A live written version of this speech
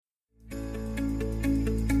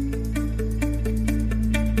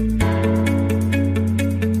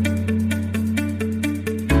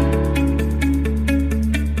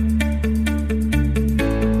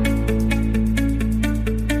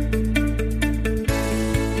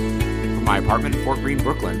apartment in Fort Greene,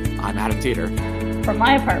 Brooklyn, I'm Adam Teeter. From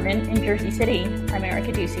my apartment in Jersey City, I'm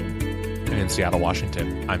Erica Ducey. And in Seattle,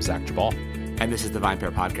 Washington, I'm Zach Jabal. And this is the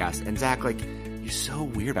VinePair Podcast. And Zach, you're so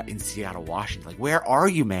weird about in Seattle, Washington. Where are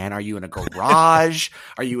you, man? Are you in a garage?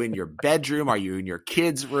 Are you in your bedroom? Are you in your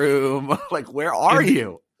kid's room? Where are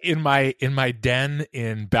you? In my den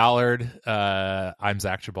in Ballard, I'm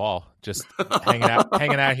Zach Jabal, just hanging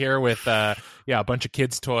out here with a bunch of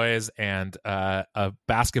kids' toys and a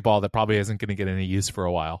basketball that probably isn't going to get any use for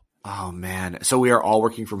a while. Oh man. So we are all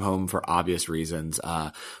working from home for obvious reasons,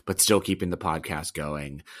 but still keeping the podcast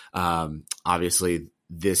going. Obviously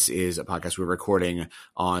this is a podcast we're recording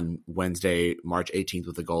on Wednesday, March 18th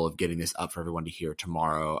with the goal of getting this up for everyone to hear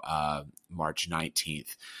tomorrow, March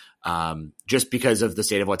 19th. Just because of the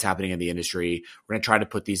state of what's happening in the industry, we're going to try to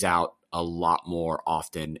put these out a lot more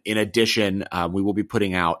often. In addition, we will be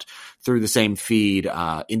putting out through the same feed,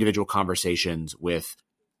 individual conversations with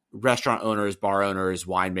restaurant owners, bar owners,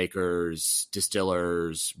 winemakers,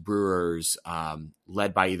 distillers, brewers,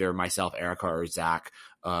 led by either myself, Erica, or Zach,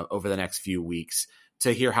 over the next few weeks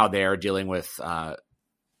to hear how they're dealing with,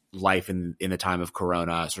 life in the time of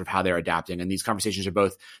Corona, sort of how they're adapting. And these conversations are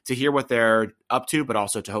both to hear what they're up to, but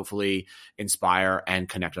also to hopefully inspire and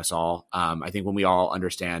connect us all. I think when we all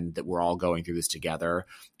understand that we're all going through this together,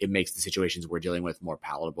 it makes the situations we're dealing with more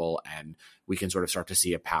palatable and we can sort of start to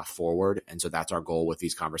see a path forward. And so that's our goal with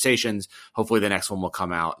these conversations. Hopefully the next one will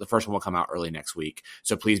come out. The first one will come out early next week.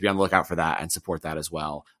 So please be on the lookout for that and support that as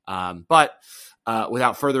well.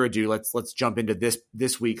 Without further ado, let's jump into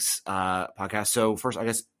this week's podcast. So first, I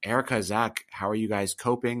guess, Erica, Zach, how are you guys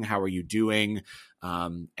coping? How are you doing?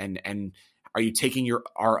 And are you taking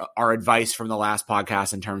our advice from the last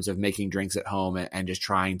podcast in terms of making drinks at home and just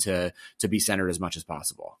trying to be centered as much as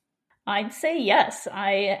possible? I'd say yes.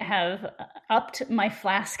 I have upped my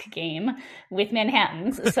flask game with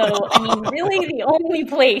Manhattans. So, really the only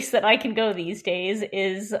place that I can go these days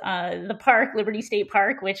is the park, Liberty State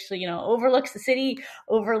Park, which, overlooks the city,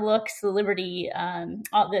 overlooks the Liberty,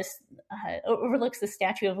 overlooks the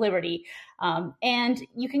Statue of Liberty. And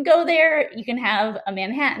you can go there, you can have a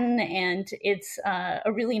Manhattan, and it's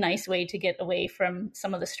a really nice way to get away from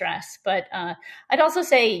some of the stress. But I'd also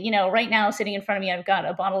say, right now sitting in front of me, I've got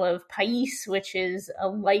a bottle of Pais, which is a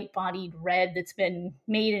light-bodied red that's been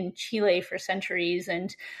made in Chile for centuries.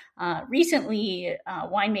 And recently,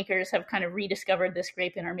 winemakers have kind of rediscovered this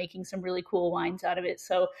grape and are making some really cool wines out of it.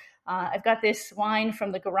 So I've got this wine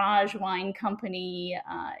from the Garage Wine Company,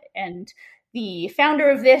 and the founder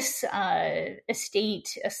of this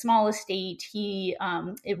estate, a small estate,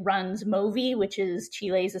 it runs MOVI, which is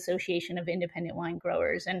Chile's Association of Independent Wine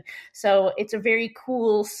Growers. And so it's a very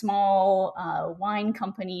cool, small wine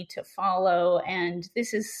company to follow. And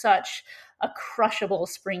this is such a crushable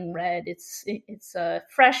spring red. It's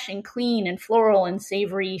fresh and clean and floral and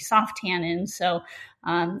savory, soft tannin. So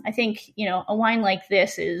I think, a wine like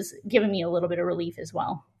this is giving me a little bit of relief as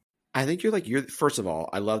well. I think you're first of all,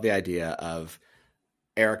 I love the idea of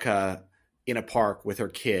Erica in a park with her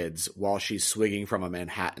kids while she's swigging from a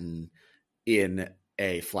Manhattan in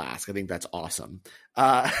a flask. I think that's awesome.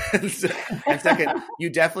 And second, you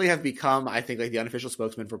definitely have become, I think, the unofficial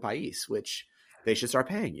spokesman for Pais, which they should start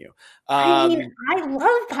paying you. I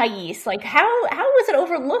love Pais. How was it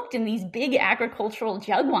overlooked in these big agricultural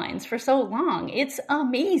jug wines for so long? It's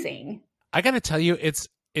amazing. I got to tell you,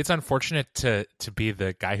 it's unfortunate to be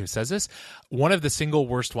the guy who says this. One of the single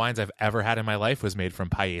worst wines I've ever had in my life was made from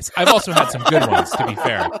Pais. I've also had some good ones, to be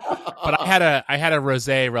fair. But I had a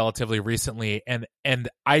rosé relatively recently, and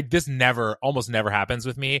this almost never happens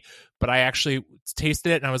with me. But I actually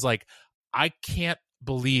tasted it, and I was like, I can't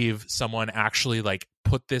believe someone actually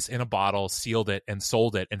put this in a bottle, sealed it, and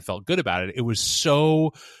sold it, and felt good about it. It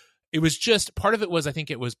was just, part of it was, I think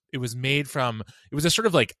it was made from, it was a sort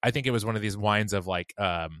of I think it was one of these wines of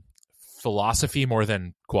philosophy more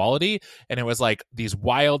than quality. And it was these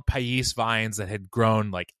wild Pais vines that had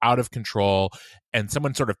grown out of control, and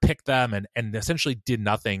someone sort of picked them and essentially did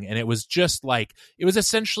nothing. And it was just it was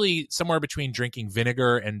essentially somewhere between drinking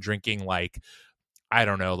vinegar and drinking I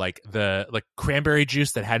don't know, the cranberry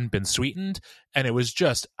juice that hadn't been sweetened. And it was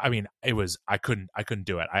just, I couldn't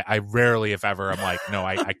do it. I rarely, if ever, I'm no,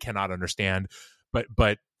 I cannot understand,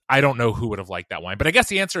 but I don't know who would have liked that wine. But I guess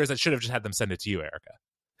the answer is I should have just had them send it to you, Erica.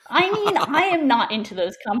 I am not into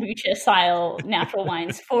those kombucha style natural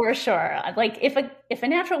wines for sure. If a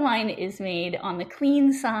natural wine is made on the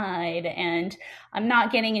clean side and I'm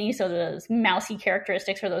not getting any sort of those mousy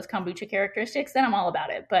characteristics or those kombucha characteristics, then I'm all about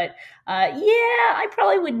it. But I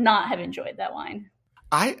probably would not have enjoyed that wine.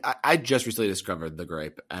 I just recently discovered the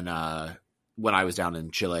grape and when I was down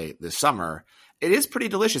in Chile this summer. It is pretty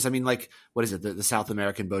delicious. I mean, like, what is it? The South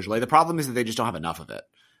American Beaujolais. The problem is that they just don't have enough of it.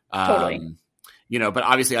 Totally. But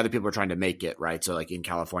obviously other people are trying to make it, right? So like in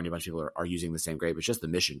California, a bunch of people are using the same grape. It's just the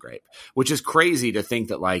mission grape, which is crazy to think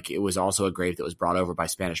that like it was also a grape that was brought over by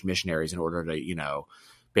Spanish missionaries in order to,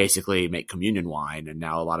 basically make communion wine. And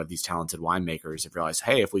now a lot of these talented winemakers have realized,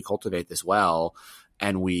 hey, if we cultivate this well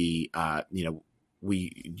and we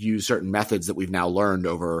use certain methods that we've now learned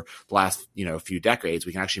over the last, few decades,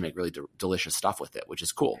 we can actually make really delicious stuff with it, which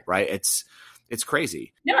is cool, right? It's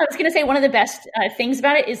crazy. No, I was going to say one of the best things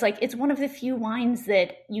about it is like it's one of the few wines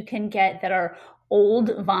that you can get that are old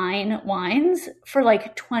vine wines for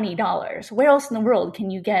like $20. Where else in the world can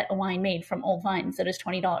you get a wine made from old vines that is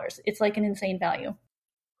 $20? It's like an insane value.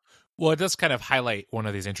 Well, it does kind of highlight one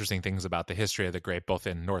of these interesting things about the history of the grape, both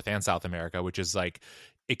in North and South America, which is like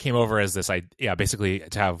it came over as this idea, basically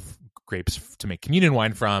to have grapes to make communion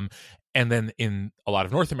wine from. And then in a lot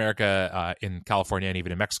of North America, in California and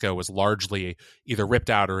even in Mexico, was largely either ripped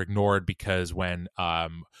out or ignored because when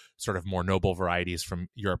sort of more noble varieties from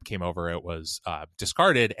Europe came over, it was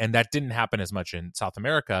discarded. And that didn't happen as much in South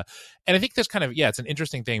America. And I think there's kind of, it's an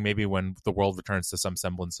interesting thing. Maybe when the world returns to some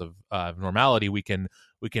semblance of normality, we can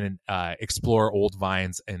explore old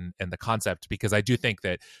vines and the concept, because I do think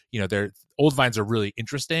that, old vines are really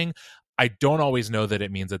interesting. I don't always know that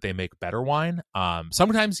it means that they make better wine.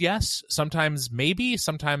 Sometimes yes, sometimes maybe.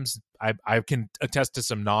 Sometimes I can attest to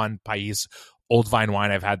some non-Pais old vine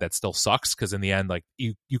wine I've had that still sucks, because in the end, like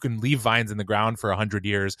you can leave vines in the ground for 100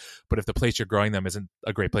 years, but if the place you're growing them isn't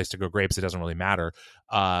a great place to grow grapes, it doesn't really matter.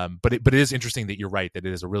 But it is interesting that you're right, that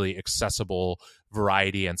it is a really accessible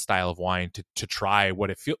variety and style of wine to try what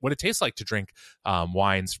it tastes like to drink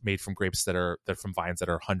wines made from grapes that are from vines that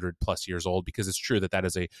are 100+ years old, because it's true that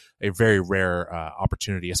is a very rare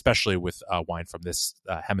opportunity, especially with wine from this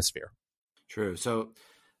hemisphere. True. So,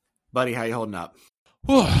 buddy, how you holding up?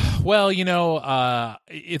 Well,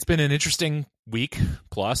 it's been an interesting week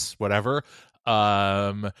plus whatever.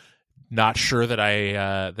 Not sure that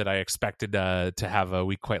I expected to have a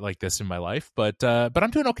week quite like this in my life, but I'm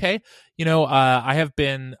doing okay. I have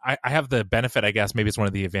the benefit, I guess, maybe it's one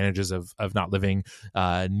of the advantages of not living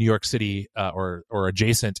New York City or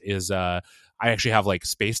adjacent, is I actually have like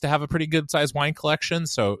space to have a pretty good sized wine collection.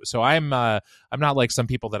 So I'm not like some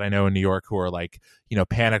people that I know in New York who are like,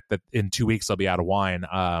 panicked that in 2 weeks they'll be out of wine.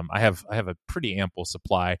 I have a pretty ample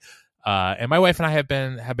supply. And my wife and I have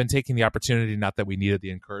been taking the opportunity, not that we needed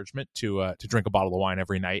the encouragement, to drink a bottle of wine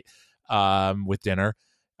every night with dinner.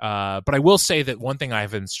 But I will say that one thing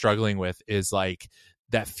I've been struggling with is like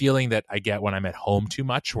that feeling that I get when I'm at home too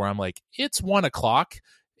much, where I'm like, it's 1:00.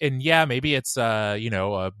 And yeah, maybe it's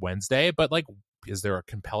a Wednesday, but like, is there a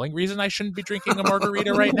compelling reason I shouldn't be drinking a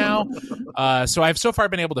margarita right now? So I've so far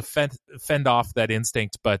been able to fend off that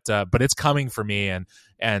instinct, but it's coming for me, and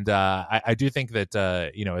I do think that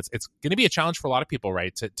it's going to be a challenge for a lot of people,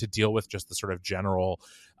 right, to deal with just the sort of general.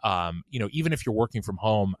 Even if you're working from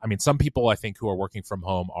home, I mean, some people I think who are working from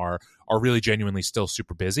home are really genuinely still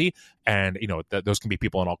super busy, and those can be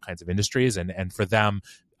people in all kinds of industries, and for them.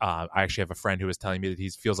 I actually have a friend who was telling me that he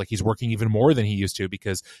feels like he's working even more than he used to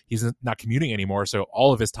because he's not commuting anymore. So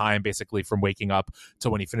all of his time, basically from waking up to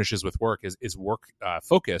when he finishes with work, is work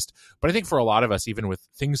focused. But I think for a lot of us, even with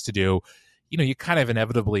things to do, you kind of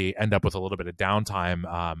inevitably end up with a little bit of downtime.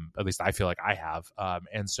 At least I feel like I have.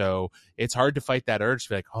 And so it's hard to fight that urge to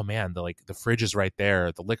be like, oh man, the fridge is right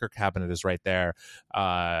there. The liquor cabinet is right there.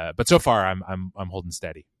 But so far I'm holding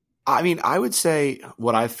steady. I mean, I would say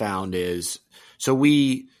what I've found is,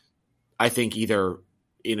 I think either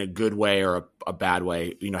in a good way or a bad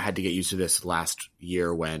way, had to get used to this last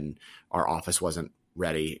year when our office wasn't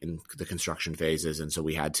ready in the construction phases. And so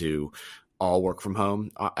we had to all work from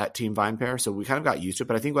home at Team VinePair. So we kind of got used to it.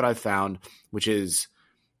 But I think what I've found, which is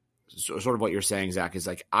sort of what you're saying, Zach, is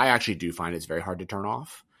like, I actually do find it's very hard to turn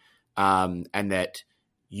off. And that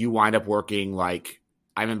you wind up working like,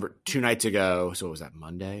 I remember 2 nights ago, so what was that,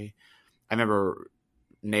 Monday? I remember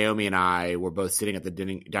Naomi and I were both sitting at the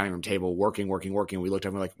dining room table working. We looked up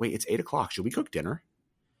and we're like, wait, it's 8:00. Should we cook dinner?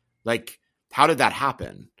 Like, how did that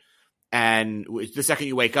happen? And the second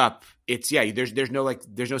you wake up, it's, there's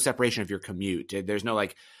no separation of your commute. There's no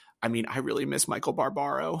like, I mean, I really miss Michael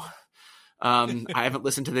Barbaro. I haven't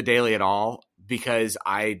listened to The Daily at all because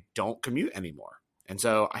I don't commute anymore. And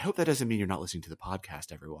so I hope that doesn't mean you're not listening to the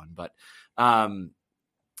podcast, everyone. But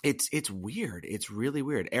it's weird. It's really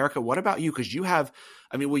weird. Erica, what about you? Because you have,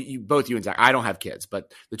 I mean, both you and Zach, I don't have kids,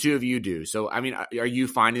 but the two of you do. So, I mean, are you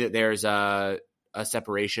finding that there's a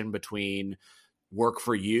separation between work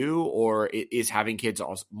for you, or is having kids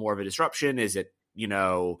also more of a disruption? Is it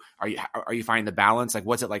are you finding the balance? Like,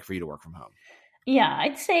 what's it like for you to work from home? Yeah,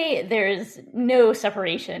 I'd say there's no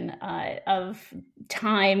separation of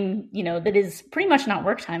time, that is pretty much not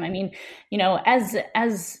work time. I mean, as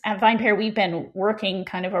at VinePair, we've been working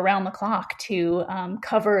kind of around the clock to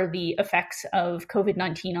cover the effects of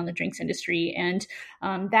COVID-19 on the drinks industry. And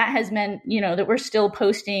that has meant, that we're still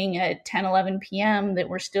posting at 10, 11 p.m., that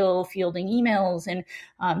we're still fielding emails and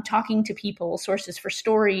talking to people, sources for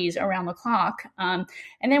stories around the clock. And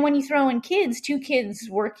then when you throw in two kids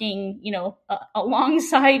working,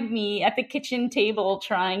 alongside me at the kitchen table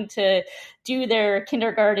trying to do their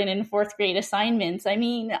kindergarten and fourth grade assignments. I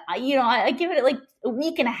mean, I give it like a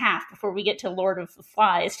week and a half before we get to Lord of the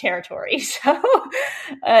Flies territory. So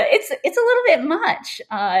it's a little bit much.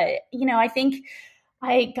 I think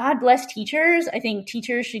God bless teachers. I think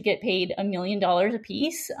teachers should get paid $1 million a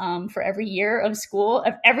piece for every year of school,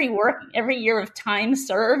 of every year of time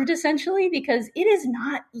served, essentially, because it is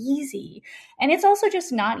not easy. And it's also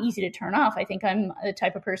just not easy to turn off. I think I'm the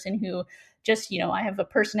type of person who just, I have a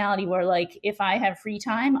personality where, like, if I have free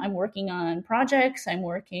time, I'm working on projects, I'm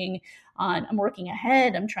working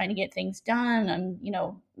ahead, I'm trying to get things done. I'm,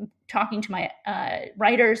 talking to my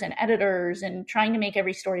writers and editors and trying to make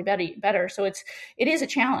every story better. So it is a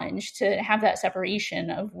challenge to have that separation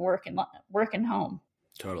of work and home.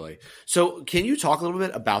 Totally. So can you talk a little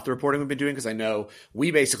bit about the reporting we've been doing? Because I know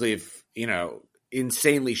we basically have,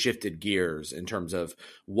 insanely shifted gears in terms of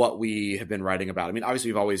what we have been writing about. I mean,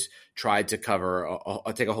 obviously we've always tried to cover,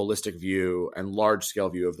 take a holistic view and large scale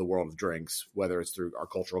view of the world of drinks, whether it's through our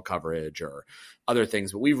cultural coverage or other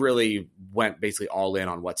things, but we've really went basically all in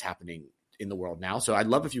on what's happening in the world now. So I'd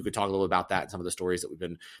love if you could talk a little about that and some of the stories that we've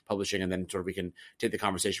been publishing, and then sort of we can take the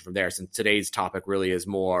conversation from there, since today's topic really is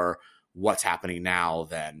more what's happening now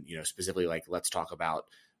than, specifically like, let's talk about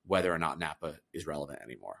whether or not Napa is relevant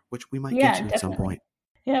anymore, which we might get to at some point.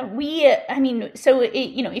 Yeah, if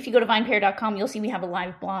you go to vinepair.com, you'll see we have a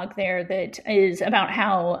live blog there that is about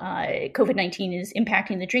how COVID-19 is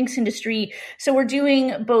impacting the drinks industry. So we're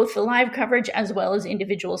doing both the live coverage as well as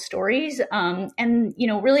individual stories.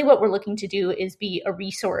 Really what we're looking to do is be a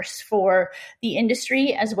resource for the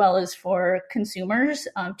industry as well as for consumers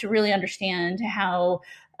to really understand how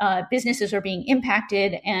businesses are being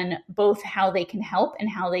impacted, and both how they can help and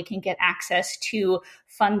how they can get access to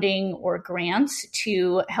funding or grants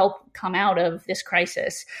to help come out of this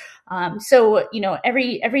crisis.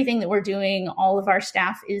 Everything that we're doing, all of our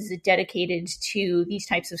staff is dedicated to these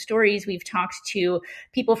types of stories. We've talked to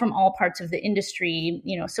people from all parts of the industry,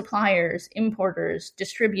 suppliers, importers,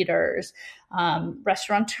 distributors,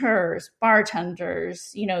 restaurateurs,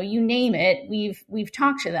 bartenders, you name it, we've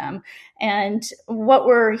talked to them. And what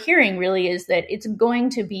we're hearing really is that it's going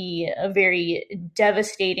to be a very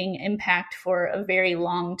devastating impact for a very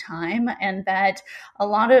long time, and that a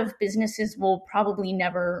lot of businesses will probably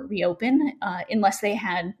never reopen unless they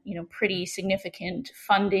had, pretty significant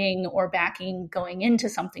funding or backing going into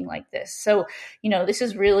something like this. So, this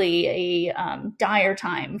is really a dire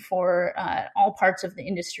time for all parts of the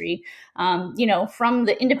industry. From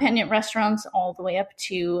the independent restaurants all the way up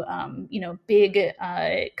to, big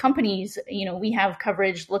companies. We have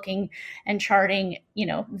coverage looking and charting,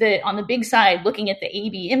 on the big side, looking at the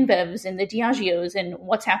AB InBevs and the Diageos and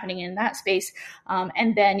what's happening in that space.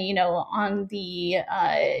 And then, on the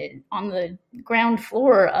ground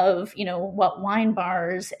floor of, what wine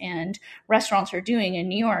bars and restaurants are doing in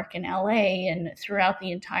New York and LA and throughout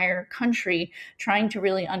the entire country, trying to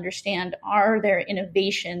really understand, are there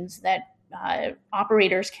innovations that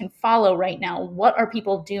operators can follow right now? What are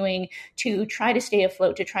people doing to try to stay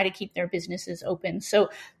afloat, to try to keep their businesses open? So,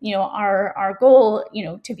 our goal,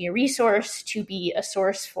 to be a resource, to be a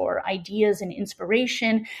source for ideas and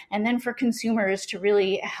inspiration, and then for consumers to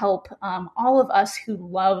really help all of us who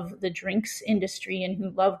love the drinks industry and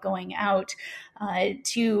who love going out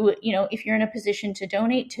to, if you're in a position to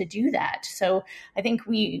donate, to do that. So I think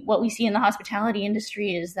what we see in the hospitality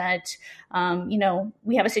industry is that,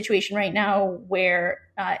 we have a situation right now where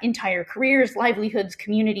entire careers, livelihoods,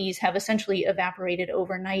 communities have essentially evaporated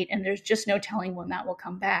overnight, and there's just no telling when that will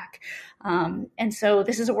come back. And so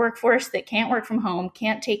this is a workforce that can't work from home,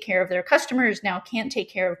 can't take care of their customers now, can't take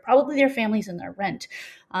care of probably their families and their rent.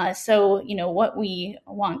 The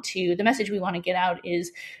message we want to get out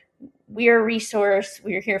is, we're a resource.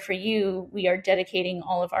 We're here for you. We are dedicating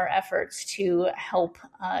all of our efforts to help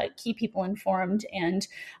keep people informed and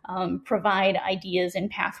provide ideas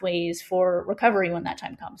and pathways for recovery when that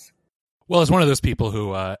time comes. Well, as one of those people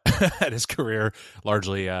who had his career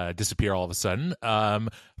largely disappear all of a sudden,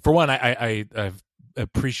 for one, I've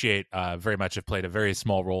appreciate very much, have played a very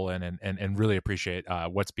small role in, and really appreciate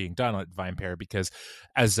what's being done at VinePair, because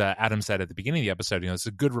as Adam said at the beginning of the episode, it's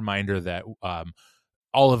a good reminder that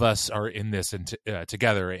all of us are in this and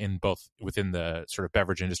together, in both within the sort of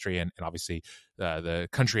beverage industry and obviously the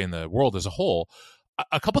country and the world as a whole.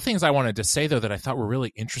 A couple things I wanted to say, though, that I thought were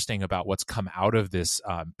really interesting about what's come out of this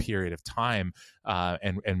period of time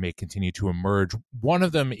and may continue to emerge. One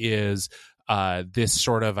of them is this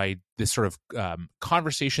sort of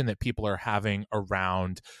conversation that people are having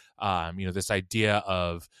around this idea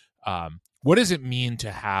of what does it mean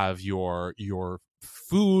to have your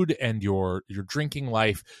food and your drinking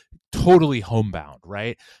life totally homebound,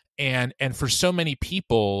 right? And for so many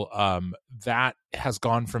people, that has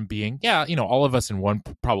gone from being, all of us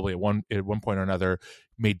probably at one point or another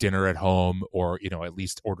made dinner at home, or at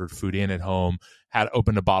least ordered food in at home, had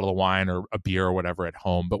opened a bottle of wine or a beer or whatever at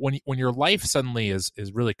home. But when your life suddenly is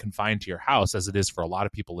really confined to your house, as it is for a lot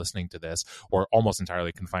of people listening to this, or almost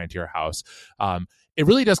entirely confined to your house, it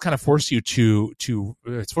really does kind of force you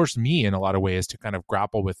it's forced me in a lot of ways to kind of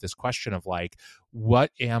grapple with this question of like,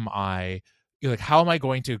 what am I? How am I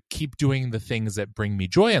going to keep doing the things that bring me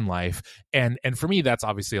joy in life? And for me, that's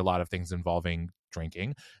obviously a lot of things involving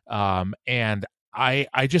drinking. And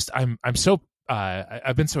I'm so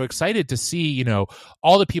I've been so excited to see,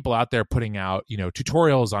 all the people out there putting out,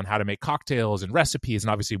 tutorials on how to make cocktails and recipes.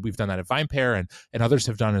 And obviously we've done that at VinePair and others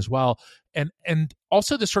have done as well. And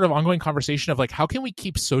also this sort of ongoing conversation of like, how can we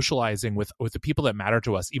keep socializing with the people that matter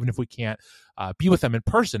to us, even if we can't be with them in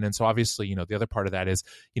person? And so obviously, the other part of that is,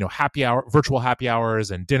 virtual happy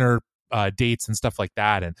hours and dinner dates and stuff like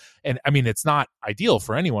that. And I mean, it's not ideal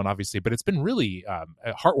for anyone, obviously, but it's been really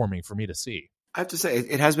heartwarming for me to see. I have to say,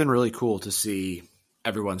 it has been really cool to see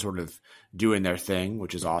everyone sort of doing their thing,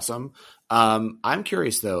 which is awesome. I'm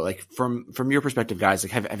curious though, like from your perspective, guys,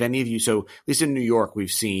 like have any of you, so at least in New York, we've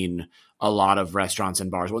seen a lot of restaurants and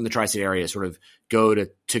bars, well, in the tri-state area, sort of go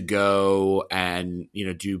to go and,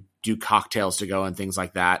 do cocktails to go and things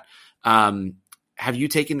like that. Have you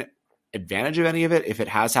taken advantage of any of it, if it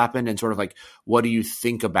has happened, and sort of like, what do you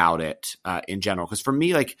think about it in general? Because for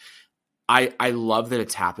me, like, I love that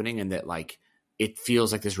it's happening and that like, it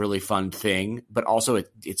feels like this really fun thing, but also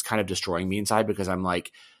it's kind of destroying me inside, because I'm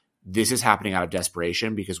like, this is happening out of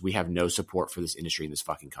desperation because we have no support for this industry in this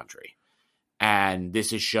fucking country. And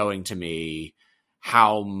this is showing to me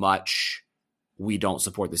how much we don't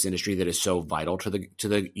support this industry that is so vital to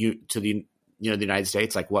the United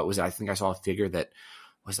States. Like, what was it? I think I saw a figure that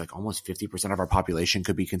was like almost 50% of our population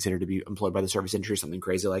could be considered to be employed by the service industry, something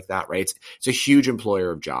crazy like that, right? It's a huge employer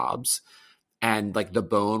of jobs. And like the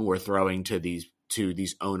bone we're throwing to these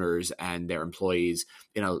owners and their employees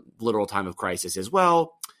in a literal time of crisis is,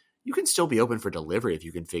 well, you can still be open for delivery if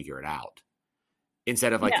you can figure it out.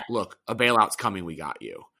 Instead of like, look, a bailout's coming, we got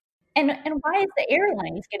you. And why is the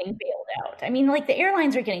airlines getting bailed out? I mean, like the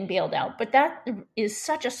airlines are getting bailed out, but that is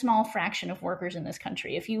such a small fraction of workers in this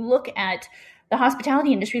country. If you look at the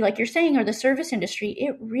hospitality industry, like you're saying, or the service industry,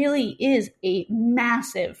 it really is a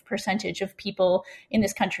massive percentage of people in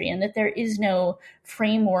this country, and that there is no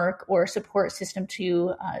framework or support system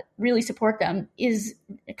to really support them is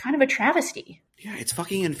kind of a travesty. Yeah, it's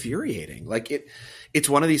fucking infuriating. Like it's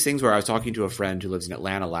one of these things where I was talking to a friend who lives in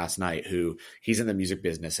Atlanta last night, who he's in the music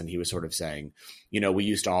business, and he was sort of saying, we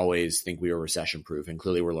used to always think we were recession proof, and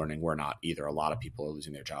clearly we're learning we're not either. A lot of people are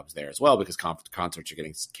losing their jobs there as well because concerts are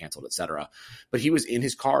getting canceled, et cetera. But he was in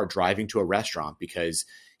his car driving to a restaurant because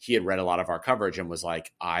he had read a lot of our coverage and was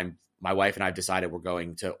like, my wife and I have decided we're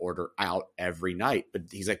going to order out every night. But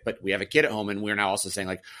he's like, but we have a kid at home, and we're now also saying,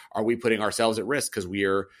 like, are we putting ourselves at risk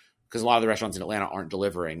because a lot of the restaurants in Atlanta aren't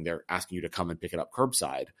delivering. They're asking you to come and pick it up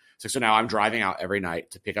curbside. So now I'm driving out every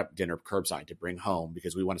night to pick up dinner curbside to bring home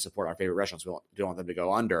because we want to support our favorite restaurants. We don't want them to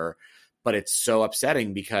go under. But it's so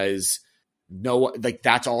upsetting because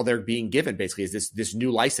that's all they're being given basically is this new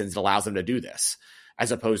license that allows them to do this,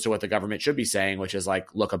 as opposed to what the government should be saying, which is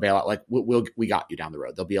like, look, a bailout, like we got you down the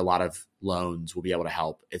road. There'll be a lot of loans. We'll be able to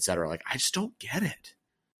help, et cetera. Like, I just don't get it.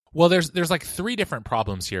 Well, there's like three different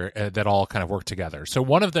problems here that all kind of work together. So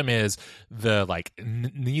one of them is the like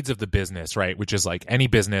needs of the business, right? Which is like any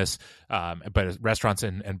business, but restaurants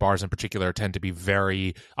and bars in particular tend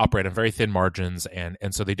to operate on very thin margins, and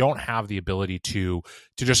so they don't have the ability to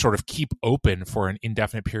just sort of keep open for an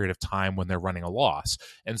indefinite period of time when they're running a loss.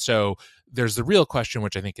 And so there's the real question,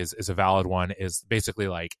 which I think is a valid one, is basically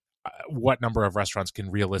like, what number of restaurants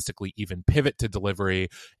can realistically even pivot to delivery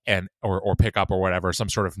and or pickup or whatever, some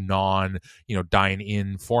sort of non dine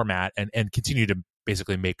in format, and continue to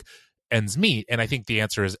basically make ends meet? And I think the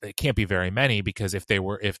answer is it can't be very many, because if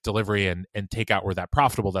delivery and takeout were that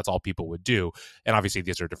profitable, that's all people would do. And obviously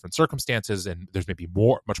these are different circumstances, and there's maybe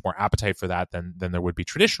much more appetite for that than there would be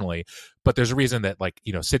traditionally. But there's a reason that, like,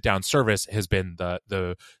 sit down service has been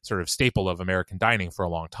the sort of staple of American dining for a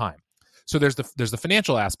long time. So there's the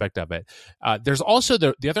financial aspect of it. There's also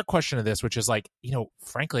the other question of this, which is like,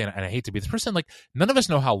 frankly, and I hate to be this person, like, none of us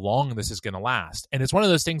know how long this is going to last. And it's one of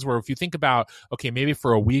those things where if you think about, okay, maybe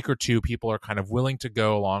for a week or two, people are kind of willing to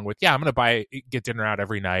go along with, I'm going to get dinner out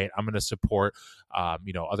every night. I'm going to support,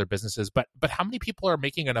 other businesses. But how many people are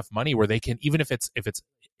making enough money where they can, even if it's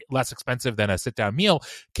less expensive than a sit down meal,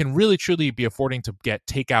 can really truly be affording to get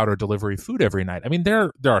takeout or delivery food every night? I mean,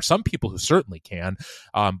 there are some people who certainly can,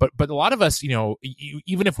 but a lot of us,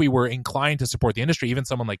 even if we were inclined to support the industry, even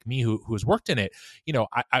someone like me who has worked in it,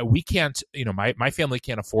 we can't, my family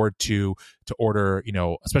can't afford to order,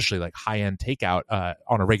 especially like high end takeout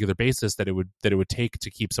on a regular basis that it would take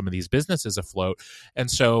to keep some of these businesses afloat.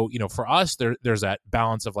 And so, for us, there's that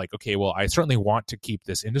balance of like, okay, well, I certainly want to keep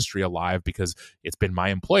this industry alive because it's been my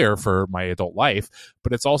employer for my adult life,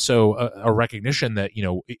 but it's also a recognition that,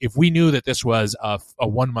 if we knew that this was a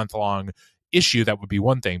 1 month long issue, that would be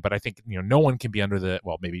one thing. But I think, no one can be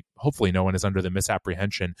hopefully no one is under the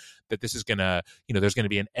misapprehension that this is going to, there's going to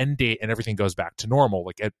be an end date and everything goes back to normal.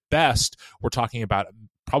 Like, at best, we're talking about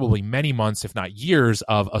probably many months, if not years,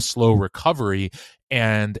 of a slow recovery.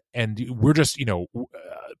 And we're just,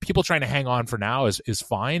 people trying to hang on for now is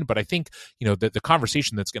fine. But I think, the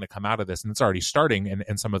conversation that's going to come out of this, and it's already starting,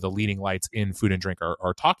 and some of the leading lights in food and drink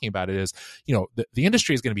are talking about it, is, the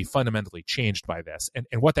industry is going to be fundamentally changed by this. And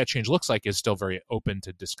what that change looks like is still very open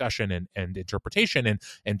to discussion and interpretation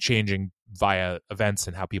and changing via events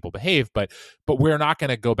and how people behave. But we're not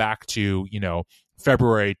going to go back to,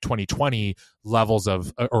 February 2020 levels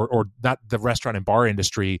of, or not the restaurant and bar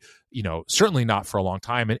industry, certainly not for a long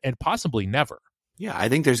time, and possibly never. Yeah, I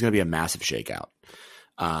think there's going to be a massive shakeout.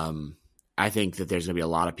 I think that there's going to be a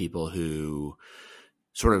lot of people who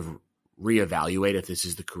sort of reevaluate if this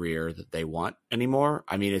is the career that they want anymore.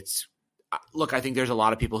 I mean, I think there's a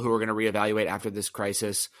lot of people who are going to reevaluate after this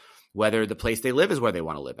crisis whether the place they live is where they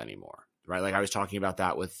want to live anymore, right? Like, I was talking about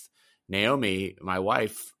that with Naomi, my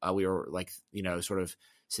wife. We were like, sort of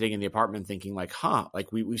sitting in the apartment thinking like,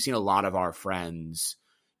 like we've seen a lot of our friends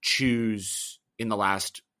choose in the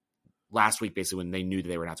last week, basically, when they knew that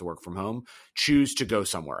they were going to have to work from home, choose to go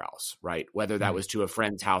somewhere else, right? Whether that was to a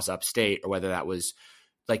friend's house upstate, or whether that was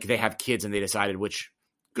like they have kids and they decided which,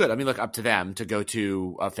 good. I mean, look, up to them to go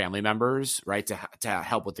to family members, right, to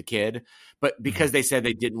help with the kid. But because they said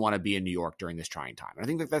they didn't want to be in New York during this trying time. And I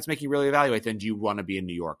think that's making you really evaluate, then, do you want to be in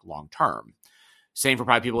New York long term? Same for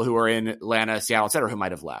probably people who are in Atlanta, Seattle, et cetera, who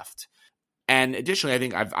might have left. And additionally, I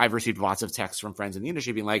think I've received lots of texts from friends in the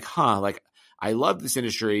industry being like, like, I love this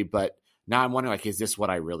industry, but now I'm wondering, like, is this what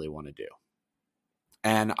I really want to do?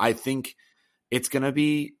 And I think it's going to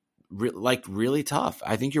be really tough.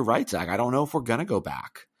 I think you're right, Zach. I don't know if we're going to go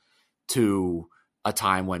back to a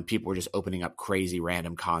time when people were just opening up crazy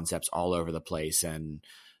random concepts all over the place. And,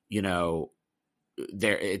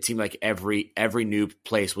 it seemed like every new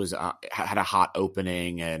place was had a hot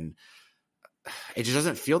opening, and it just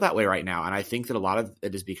doesn't feel that way right now. And I think that a lot of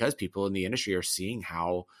it is because people in the industry are seeing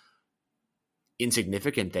how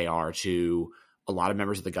insignificant they are to a lot of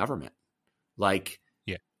members of the government. Like,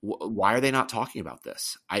 why are they not talking about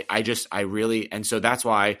this? And so that's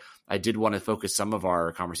why I did want to focus some of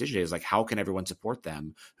our conversation today is like, how can everyone support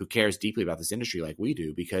them who cares deeply about this industry like we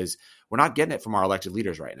do? Because we're not getting it from our elected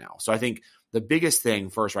leaders right now. So I think the biggest thing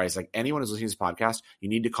first, right, is like, anyone who's listening to this podcast, you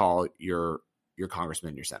need to call your congressmen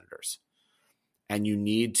and your senators. And you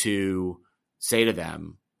need to say to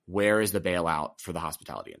them, where is the bailout for the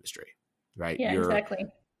hospitality industry? Right? Yeah, exactly.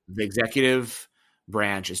 The executive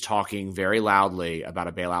branch is talking very loudly about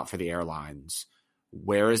a bailout for the airlines.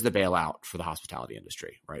 Where is the bailout for the hospitality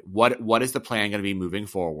industry, right? What is the plan going to be moving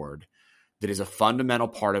forward that is a fundamental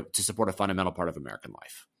part to support a fundamental part of American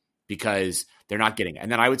life? Because they're not getting it. And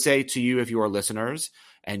then I would say to you, if you are listeners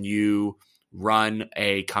and you run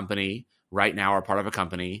a company right now, or part of a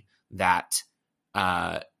company that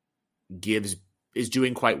is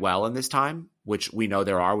doing quite well in this time, which we know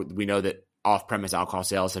we know that off-premise alcohol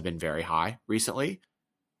sales have been very high recently.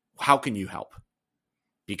 How can you help?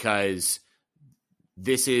 Because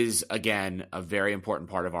this is, again, a very important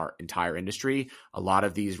part of our entire industry. A lot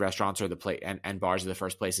of these restaurants are and bars are the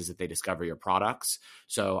first places that they discover your products.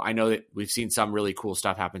 So I know that we've seen some really cool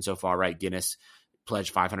stuff happen so far, right? Guinness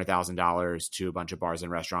pledged $500,000 to a bunch of bars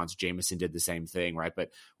and restaurants. Jameson did the same thing, right? But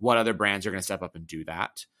what other brands are going to step up and do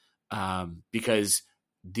that? Because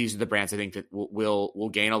these are the brands I think that will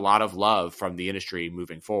gain a lot of love from the industry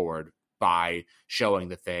moving forward by showing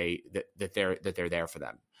that they're there for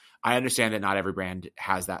them. I understand that not every brand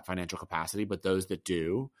has that financial capacity, but those that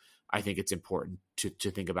do, I think it's important to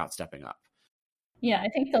think about stepping up. Yeah, I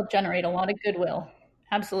think they'll generate a lot of goodwill.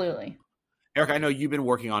 Absolutely. Erica, I know you've been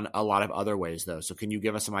working on a lot of other ways though. So can you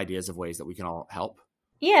give us some ideas of ways that we can all help?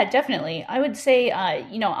 Yeah, definitely. I would say,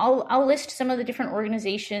 I'll list some of the different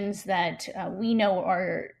organizations that we know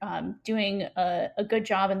are doing a good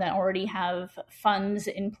job and that already have funds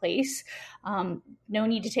in place. No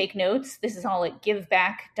need to take notes. This is all at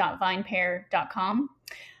giveback.vinepair.com.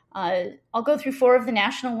 I'll go through 4 of the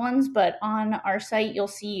national ones, but on our site, you'll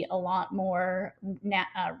see a lot more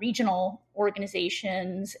regional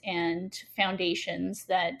organizations and foundations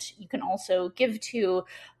that you can also give to.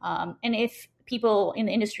 And if people in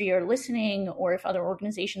the industry are listening, or if other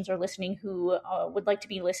organizations are listening who would like to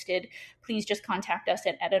be listed, please just contact us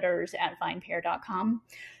at editors@vinepair.com.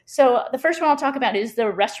 So the first one I'll talk about is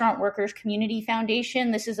the Restaurant Workers Community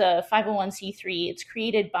Foundation. This is a 501c3. It's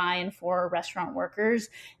created by and for restaurant workers,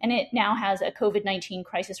 and it now has a COVID-19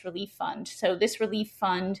 crisis relief fund. So this relief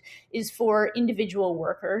fund is for individual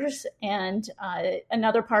workers, and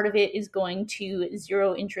another part of it is going to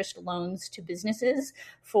zero interest loans to businesses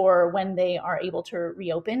for when they are able to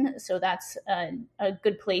reopen. So that's a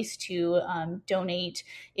good place to donate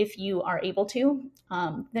if you are able to.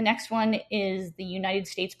 The next one is the United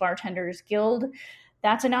States Bartenders Guild.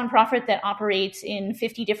 That's a nonprofit that operates in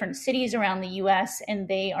 50 different cities around the U.S., and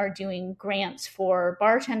they are doing grants for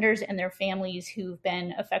bartenders and their families who've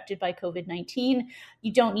been affected by COVID-19.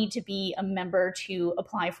 You don't need to be a member to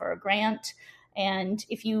apply for a grant. And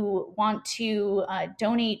if you want to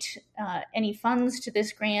donate any funds to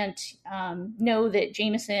this grant, know that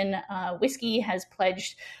Jameson Whiskey has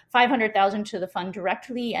pledged $500,000 to the fund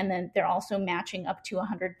directly, and then they're also matching up to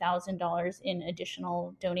 $100,000 in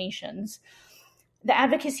additional donations. The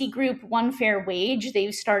advocacy group One Fair Wage,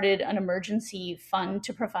 they've started an emergency fund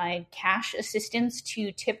to provide cash assistance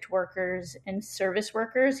to tipped workers and service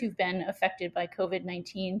workers who've been affected by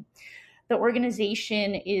COVID-19. The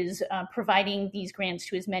organization is providing these grants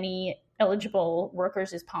to as many eligible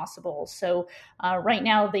workers as possible. So right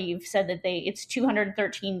now they've said that it's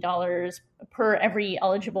 $213 per every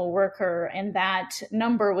eligible worker, and that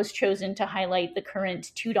number was chosen to highlight the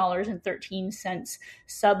current $2.13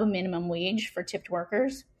 sub-minimum wage for tipped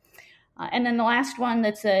workers. And then the last one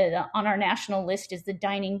that's on our national list is the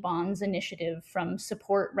Dining Bonds Initiative from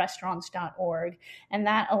supportrestaurants.org. And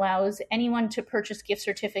that allows anyone to purchase gift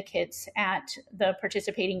certificates at the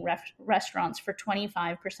participating restaurants for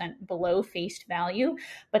 25% below face value.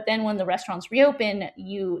 But then when the restaurants reopen,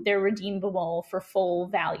 they're redeemable for full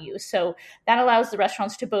value. So that allows the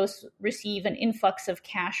restaurants to both receive an influx of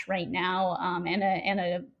cash right now and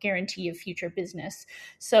a guarantee of future business.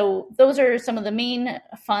 So those are some of the main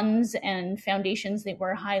funds and foundations that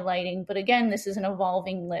we're highlighting. But again, this is an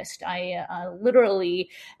evolving list. I literally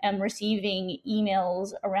am receiving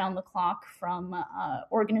emails around the clock from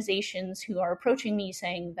organizations who are approaching me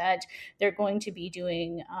saying that they're going to be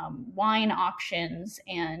doing wine auctions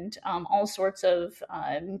and all sorts of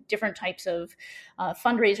different types of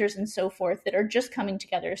fundraisers and so forth that are just coming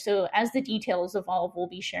together. So as the details evolve, we'll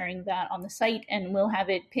be sharing that on the site, and we'll have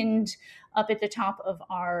it pinned up at the top of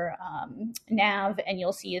our nav, and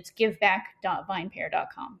you'll see it's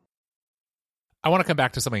giveback.vinepair.com. I want to come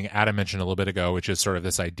back to something Adam mentioned a little bit ago, which is sort of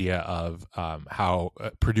this idea of how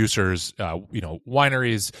producers,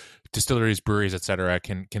 wineries, distilleries, breweries, et cetera,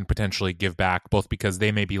 can potentially give back, both because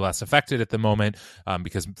they may be less affected at the moment,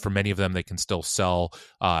 because for many of them, they can still sell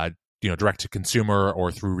direct to consumer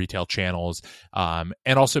or through retail channels. And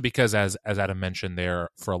also because, as Adam mentioned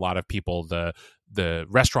there, for a lot of people, the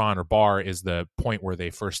restaurant or bar is the point where they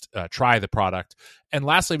first try the product. And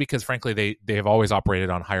lastly, because frankly, they have always operated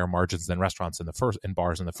on higher margins than restaurants and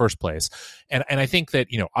bars in the first place. And I think that,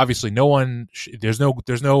 obviously there's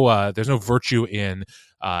no virtue in,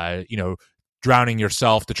 drowning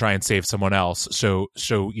yourself to try and save someone else. So,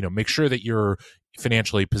 make sure that you're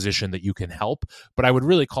financially positioned that you can help. But I would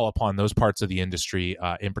really call upon those parts of the industry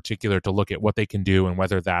in particular to look at what they can do, and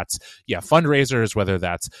whether that's fundraisers, whether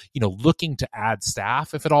that's looking to add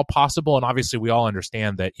staff if at all possible. And obviously we all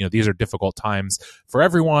understand that these are difficult times for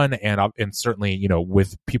everyone, and certainly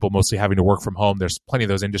with people mostly having to work from home, there's plenty of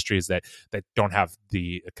those industries that don't have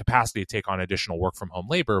the capacity to take on additional work from home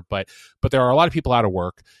labor, but there are a lot of people out of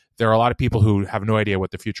work. There are a lot of people who have no idea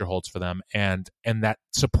what the future holds for them, and that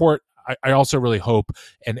support, I also really hope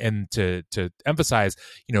and to emphasize,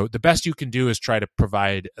 the best you can do is try to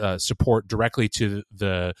provide support directly to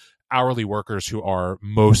the hourly workers who are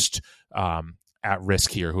most at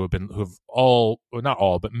risk here, who've all, well, not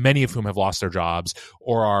all, but many of whom have lost their jobs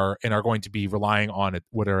or are going to be relying on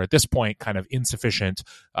what are at this point kind of insufficient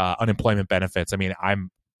unemployment benefits. I mean, I'm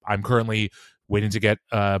currently waiting to get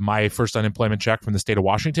my first unemployment check from the state of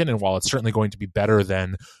Washington. And while it's certainly going to be better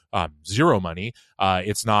than zero money,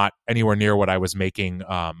 it's not anywhere near what I was making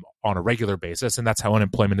on a regular basis. And that's how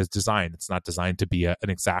unemployment is designed. It's not designed to be an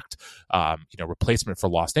exact replacement for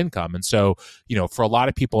lost income. And so, for a lot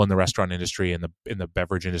of people in the restaurant industry and in the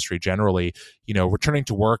beverage industry generally, returning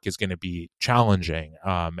to work is going to be challenging.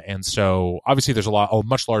 And so obviously there's a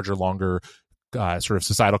much larger, longer sort of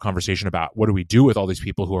societal conversation about what do we do with all these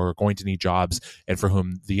people who are going to need jobs and for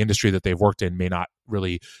whom the industry that they've worked in may not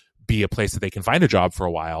really be a place that they can find a job for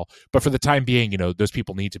a while. But for the time being, those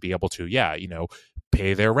people need to be able to,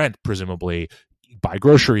 pay their rent, presumably, buy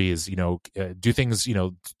groceries, do things,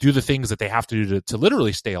 do the things that they have to do to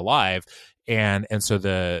literally stay alive. And so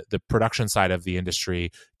the production side of the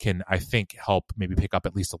industry can, I think, help maybe pick up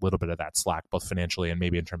at least a little bit of that slack, both financially and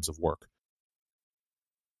maybe in terms of work.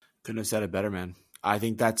 Couldn't have said it better, man. I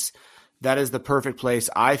think that is the perfect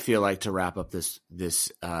place, I feel like, to wrap up this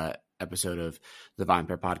episode of the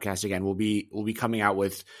VinePair podcast. Again, we'll be coming out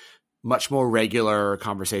with much more regular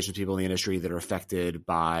conversations with people in the industry that are affected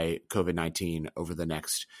by COVID-19 over the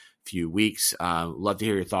next few weeks. Love to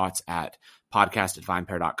hear your thoughts at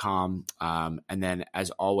podcast@vinepair.com. And then, as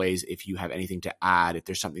always, if you have anything to add, if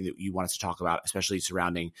there's something that you want us to talk about, especially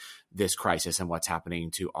surrounding this crisis and what's happening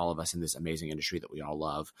to all of us in this amazing industry that we all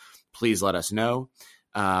love, please let us know.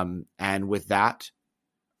 And with that,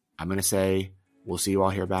 I'm going to say we'll see you all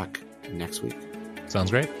here back next week. Sounds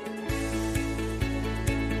great.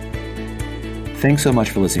 Thanks so much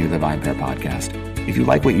for listening to the VinePair podcast. If you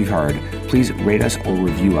like what you've heard, please rate us or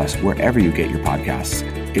review us wherever you get your podcasts.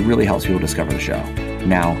 It really helps people discover the show.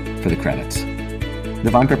 Now for the credits. The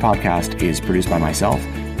VinePair podcast is produced by myself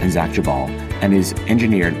and Zach Jabal and is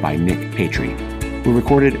engineered by Nick Patry. We're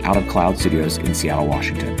recorded out of Cloud Studios in Seattle,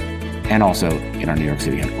 Washington, and also in our New York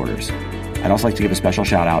City headquarters. I'd also like to give a special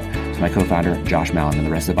shout out to my co-founder, Josh Mallon, and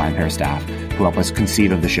the rest of the VinePair staff who help us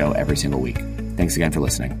conceive of the show every single week. Thanks again for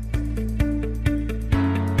listening.